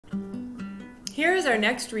Here is our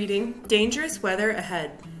next reading, Dangerous Weather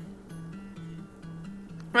Ahead.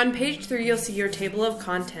 On page 3, you'll see your table of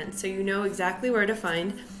contents, so you know exactly where to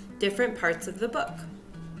find different parts of the book.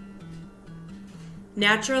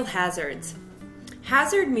 Natural hazards.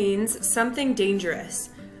 Hazard means something dangerous.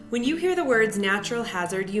 When you hear the words natural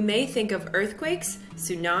hazard, you may think of earthquakes,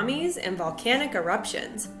 tsunamis, and volcanic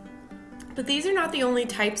eruptions. But these are not the only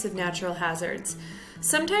types of natural hazards.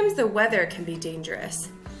 Sometimes the weather can be dangerous.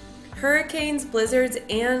 Hurricanes, blizzards,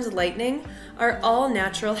 and lightning are all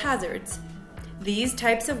natural hazards. These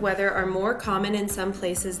types of weather are more common in some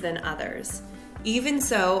places than others. Even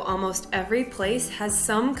so, almost every place has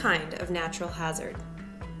some kind of natural hazard.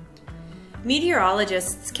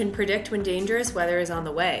 Meteorologists can predict when dangerous weather is on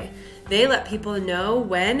the way. They let people know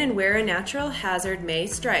when and where a natural hazard may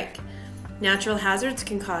strike. Natural hazards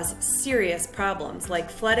can cause serious problems like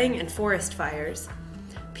flooding and forest fires.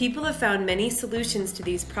 People have found many solutions to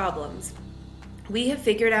these problems. We have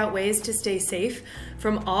figured out ways to stay safe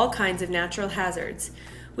from all kinds of natural hazards.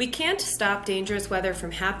 We can't stop dangerous weather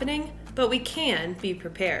from happening, but we can be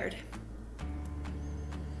prepared.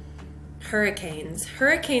 Hurricanes.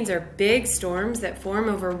 Hurricanes are big storms that form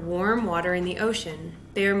over warm water in the ocean.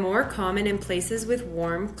 They are more common in places with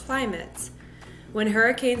warm climates. When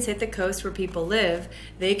hurricanes hit the coast where people live,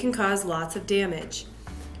 they can cause lots of damage.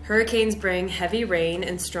 Hurricanes bring heavy rain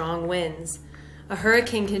and strong winds. A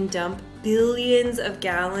hurricane can dump billions of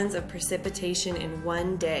gallons of precipitation in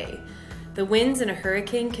one day. The winds in a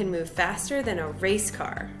hurricane can move faster than a race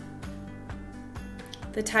car.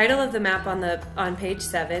 The title of the map on page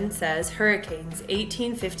 7 says Hurricanes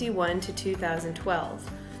 1851 to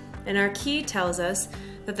 2012, and our key tells us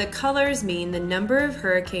that the colors mean the number of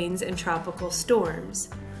hurricanes and tropical storms.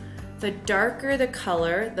 The darker the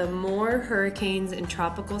color, the more hurricanes and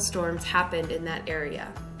tropical storms happened in that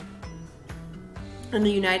area. In the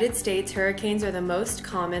United States, hurricanes are the most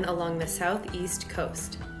common along the southeast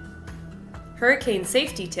coast. Hurricane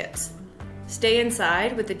safety tips. Stay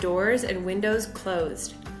inside with the doors and windows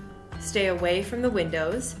closed. Stay away from the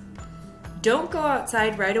windows. Don't go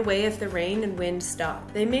outside right away if the rain and wind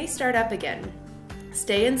stop. They may start up again.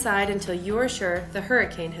 Stay inside until you are sure the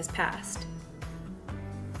hurricane has passed.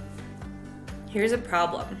 Here's a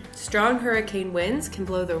problem. Strong hurricane winds can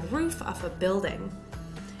blow the roof off a building.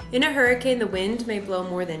 In a hurricane, the wind may blow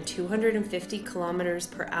more than 250 kilometers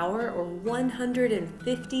per hour or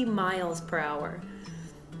 150 miles per hour.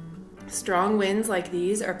 Strong winds like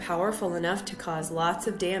these are powerful enough to cause lots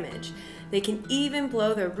of damage. They can even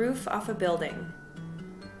blow the roof off a building.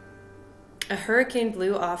 A hurricane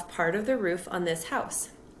blew off part of the roof on this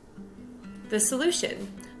house. The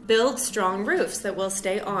solution: build strong roofs that will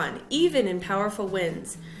stay on, even in powerful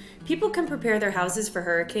winds. People can prepare their houses for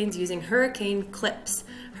hurricanes using hurricane clips.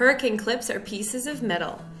 Hurricane clips are pieces of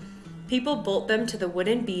metal. People bolt them to the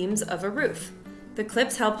wooden beams of a roof. The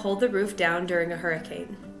clips help hold the roof down during a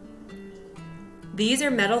hurricane. These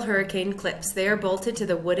are metal hurricane clips. They are bolted to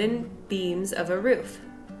the wooden beams of a roof.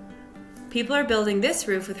 People are building this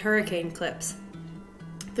roof with hurricane clips.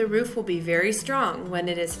 The roof will be very strong when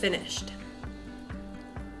it is finished.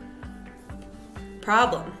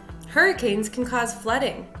 Problem: hurricanes can cause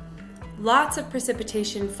flooding. Lots of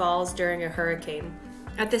precipitation falls during a hurricane.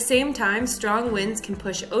 At the same time, strong winds can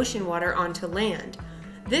push ocean water onto land.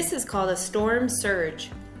 This is called a storm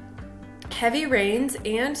surge. Heavy rains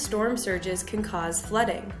and storm surges can cause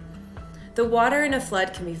flooding. The water in a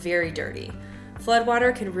flood can be very dirty.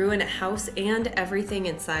 Floodwater can ruin a house and everything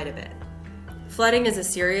inside of it. Flooding is a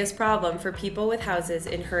serious problem for people with houses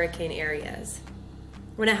in hurricane areas.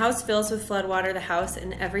 When a house fills with floodwater, the house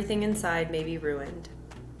and everything inside may be ruined.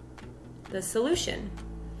 The solution: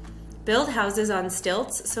 build houses on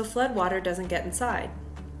stilts so floodwater doesn't get inside.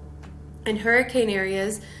 In hurricane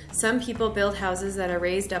areas, some people build houses that are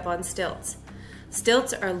raised up on stilts.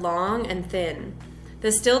 Stilts are long and thin.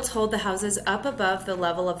 The stilts hold the houses up above the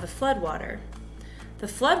level of the floodwater. The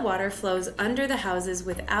floodwater flows under the houses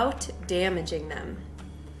without damaging them.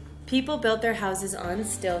 People built their houses on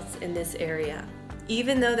stilts in this area.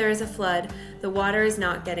 Even though there is a flood, the water is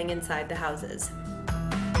not getting inside the houses.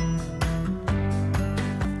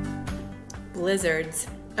 Blizzards.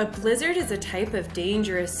 A blizzard is a type of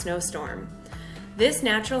dangerous snowstorm. This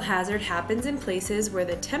natural hazard happens in places where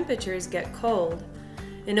the temperatures get cold.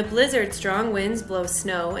 In a blizzard, strong winds blow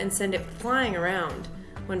snow and send it flying around.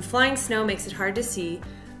 When flying snow makes it hard to see,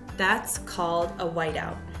 that's called a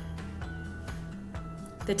whiteout.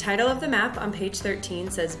 The title of the map on page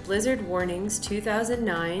 13 says Blizzard Warnings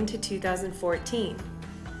 2009 to 2014.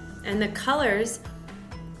 And the colors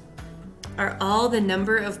are all the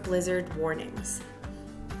number of blizzard warnings.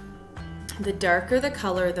 The darker the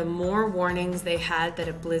color, the more warnings they had that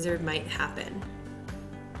a blizzard might happen.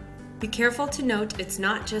 Be careful to note it's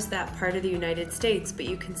not just that part of the United States, but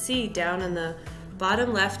you can see down on the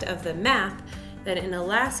bottom left of the map that in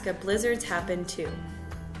Alaska, blizzards happen too.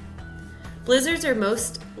 Blizzards are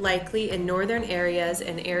most likely in northern areas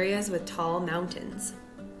and areas with tall mountains.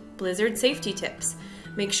 Blizzard safety tips.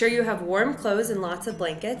 Make sure you have warm clothes and lots of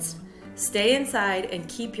blankets. Stay inside and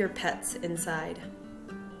keep your pets inside.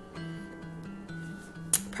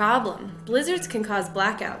 Problem. Blizzards can cause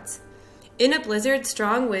blackouts. In a blizzard,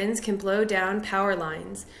 strong winds can blow down power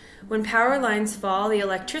lines. When power lines fall, the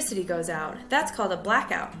electricity goes out. That's called a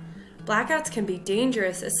blackout. Blackouts can be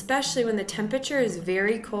dangerous, especially when the temperature is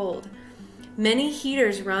very cold. Many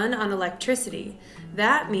heaters run on electricity.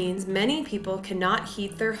 That means many people cannot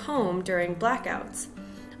heat their home during blackouts.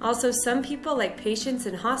 Also, some people, like patients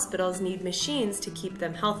in hospitals, need machines to keep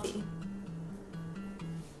them healthy.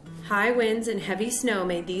 High winds and heavy snow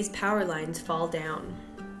made these power lines fall down.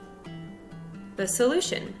 The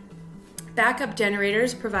solution. Backup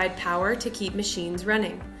generators provide power to keep machines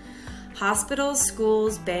running. Hospitals,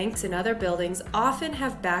 schools, banks, and other buildings often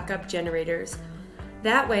have backup generators.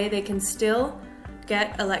 That way they can still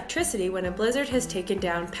get electricity when a blizzard has taken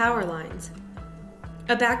down power lines.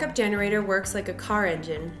 A backup generator works like a car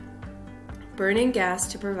engine, burning gas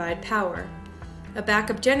to provide power. A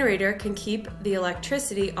backup generator can keep the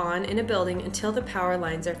electricity on in a building until the power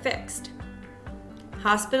lines are fixed.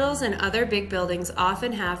 Hospitals and other big buildings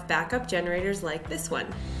often have backup generators like this one.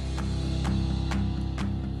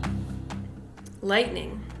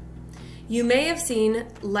 Lightning. You may have seen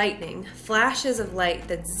lightning, flashes of light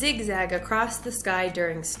that zigzag across the sky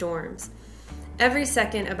during storms. Every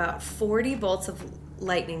second, about 40 bolts of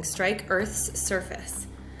lightning strike Earth's surface.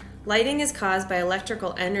 Lightning is caused by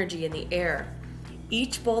electrical energy in the air.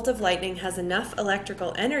 Each bolt of lightning has enough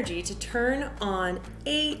electrical energy to turn on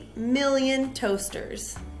 8 million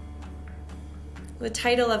toasters. The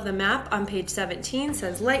title of the map on page 17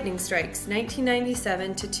 says Lightning Strikes,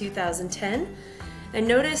 1997 to 2010. And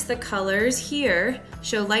notice the colors here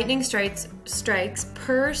show lightning strikes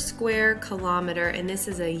per square kilometer, and this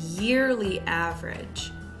is a yearly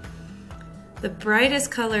average. The brightest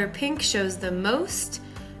color, pink, shows the most,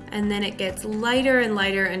 and then it gets lighter and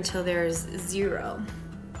lighter until there's 0.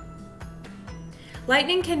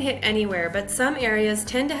 Lightning can hit anywhere, but some areas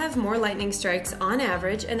tend to have more lightning strikes on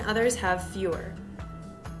average and others have fewer.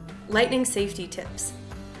 Lightning safety tips.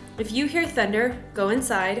 If you hear thunder, go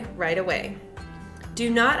inside right away. Do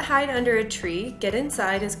not hide under a tree. Get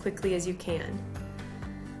inside as quickly as you can.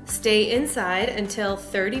 Stay inside until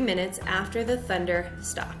 30 minutes after the thunder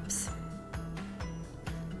stops.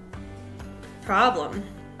 Problem.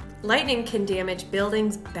 Lightning can damage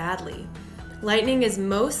buildings badly. Lightning is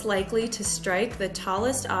most likely to strike the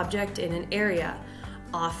tallest object in an area.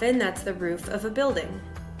 Often that's the roof of a building.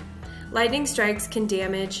 Lightning strikes can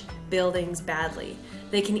damage buildings badly.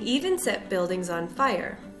 They can even set buildings on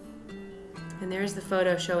fire. And there's the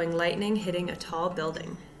photo showing lightning hitting a tall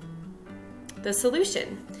building. The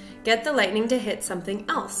solution. Get the lightning to hit something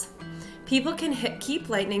else. People can keep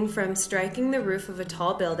lightning from striking the roof of a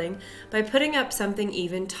tall building by putting up something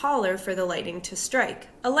even taller for the lightning to strike,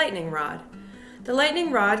 a lightning rod. The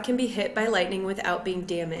lightning rod can be hit by lightning without being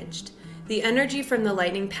damaged. The energy from the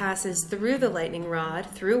lightning passes through the lightning rod,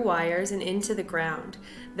 through wires, and into the ground.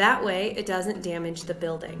 That way, it doesn't damage the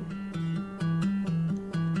building.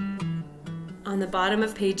 On the bottom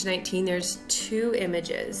of page 19, there's 2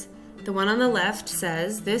 images. The one on the left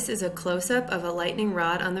says, this is a close-up of a lightning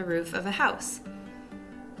rod on the roof of a house.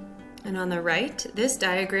 And on the right, this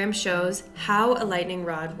diagram shows how a lightning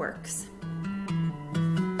rod works.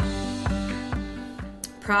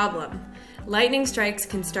 Problem. Lightning strikes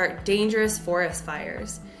can start dangerous forest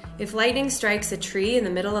fires. If lightning strikes a tree in the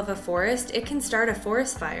middle of a forest, it can start a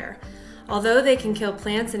forest fire. Although they can kill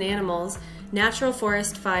plants and animals, natural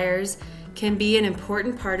forest fires can be an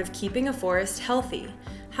important part of keeping a forest healthy.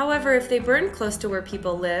 However, if they burn close to where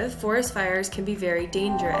people live, forest fires can be very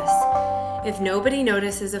dangerous. If nobody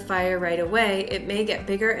notices a fire right away, it may get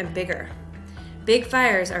bigger and bigger. Big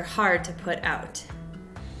fires are hard to put out.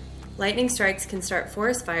 Lightning strikes can start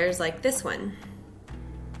forest fires like this one.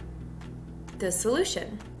 The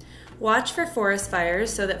solution. Watch for forest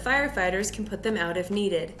fires so that firefighters can put them out if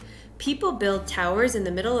needed. People build towers in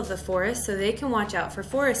the middle of the forest so they can watch out for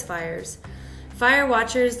forest fires. Fire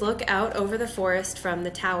watchers look out over the forest from the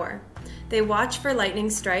tower. They watch for lightning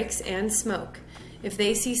strikes and smoke. If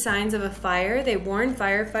they see signs of a fire, they warn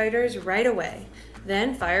firefighters right away.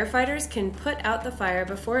 Then firefighters can put out the fire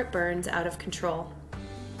before it burns out of control.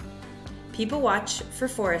 People watch for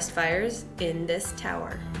forest fires in this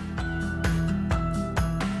tower.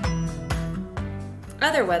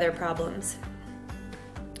 Other weather problems.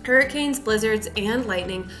 Hurricanes, blizzards, and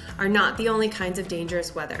lightning are not the only kinds of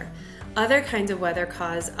dangerous weather. Other kinds of weather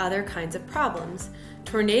cause other kinds of problems.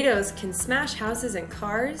 Tornadoes can smash houses and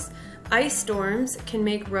cars. Ice storms can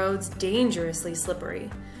make roads dangerously slippery.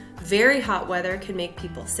 Very hot weather can make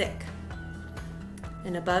people sick.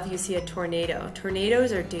 And above you see a tornado.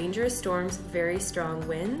 Tornadoes are dangerous storms with very strong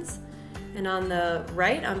winds. And on the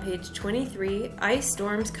right, on page 23, ice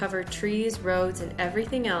storms cover trees, roads, and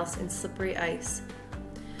everything else in slippery ice.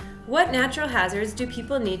 What natural hazards do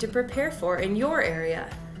people need to prepare for in your area?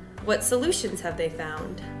 What solutions have they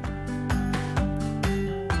found?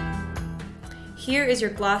 Here is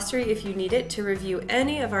your glossary if you need it to review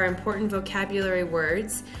any of our important vocabulary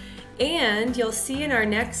words. And you'll see in our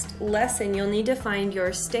next lesson, you'll need to find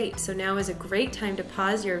your state. So now is a great time to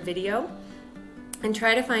pause your video and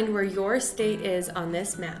try to find where your state is on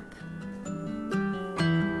this map.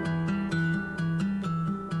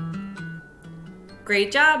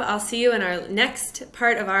 Great job! I'll see you in our next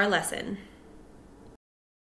part of our lesson.